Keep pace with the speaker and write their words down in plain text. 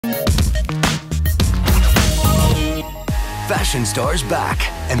Fashion Star's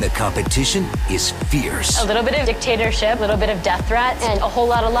back, and the competition is fierce. A little bit of dictatorship, a little bit of death threats, and a whole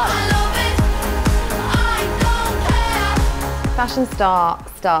lot of love. Fashion Star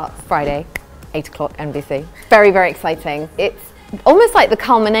starts Friday, 8 o'clock NBC. Very, very exciting. It's almost like the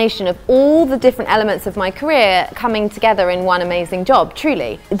culmination of all the different elements of my career coming together in one amazing job,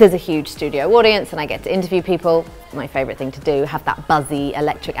 truly. There's a huge studio audience and I get to interview people. My favourite thing to do, have that buzzy,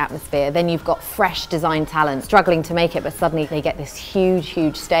 electric atmosphere. Then you've got fresh design talent struggling to make it, but suddenly they get this huge,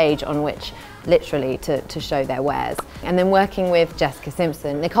 huge stage on which literally to show their wares. And then working with Jessica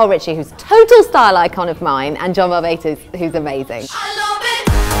Simpson, Nicole Richie, who's a total style icon of mine, and John Barbatos, who's amazing.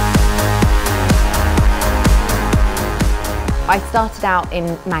 I started out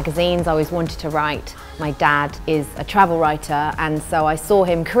in magazines. I always wanted to write. My dad is a travel writer, and so I saw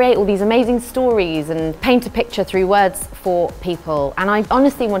him create all these amazing stories and paint a picture through words for people. And I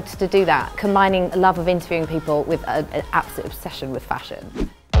honestly wanted to do that, combining a love of interviewing people with an absolute obsession with fashion.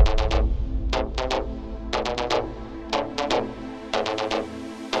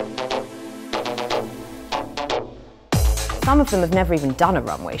 Some of them have never even done a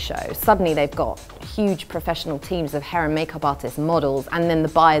runway show. Suddenly they've got huge professional teams of hair and makeup artists, models, and then the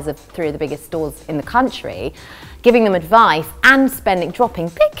buyers of 3 of the biggest stores in the country, giving them advice and dropping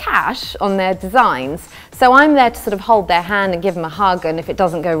big cash on their designs. So I'm there to sort of hold their hand and give them a hug, and if it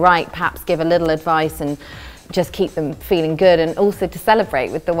doesn't go right, perhaps give a little advice and just keep them feeling good, and also to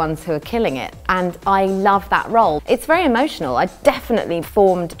celebrate with the ones who are killing it. And I love that role. It's very emotional. I definitely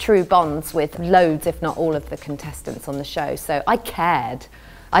formed true bonds with loads, if not all, of the contestants on the show. So I cared.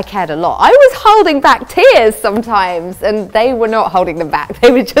 I cared a lot. I was holding back tears sometimes, and they were not holding them back.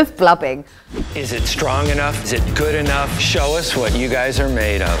 They were just blubbing. Is it strong enough? Is it good enough? Show us what you guys are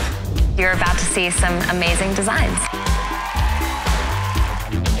made of. You're about to see some amazing designs.